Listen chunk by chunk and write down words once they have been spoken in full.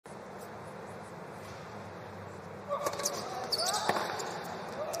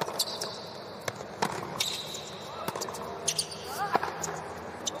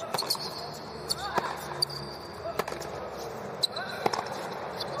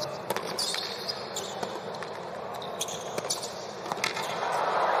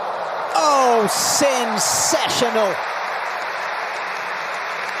Sensational.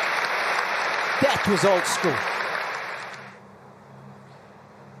 That was old school.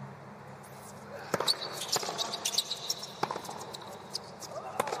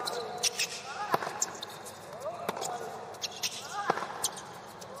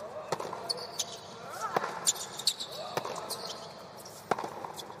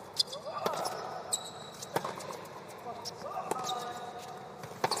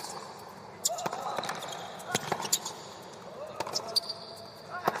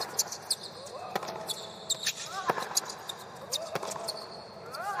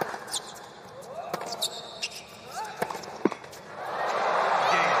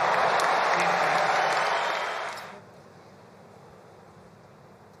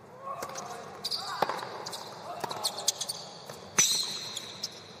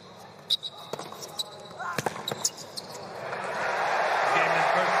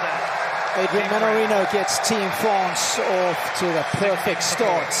 Adrian Mannarino gets Team France off to the perfect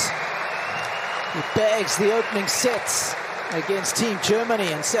start. He bags the opening sets against Team Germany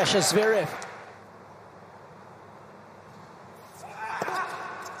and Sasha Zverev.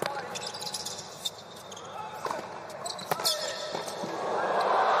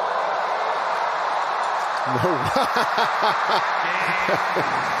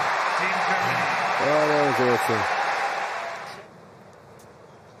 Oh, that was awesome.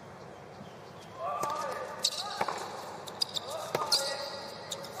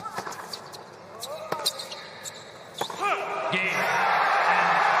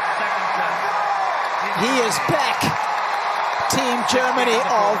 He is back. Team Germany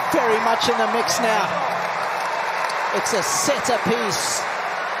are very much in the mix now. It's a set apiece.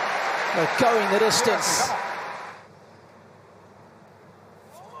 They're going the distance.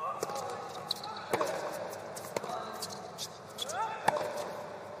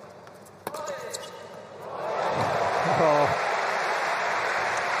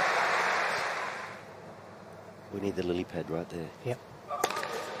 We need the lily pad right there. Yep.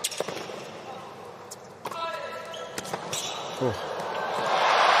 Oh.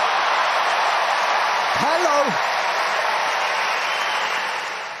 Hello.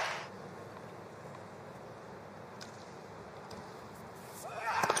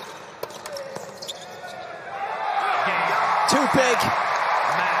 Too big,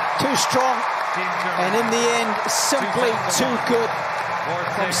 too strong, and in the end, simply too good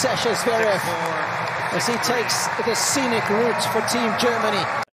from Sasha Zverev as he takes the scenic route for Team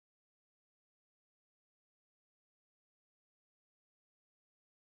Germany.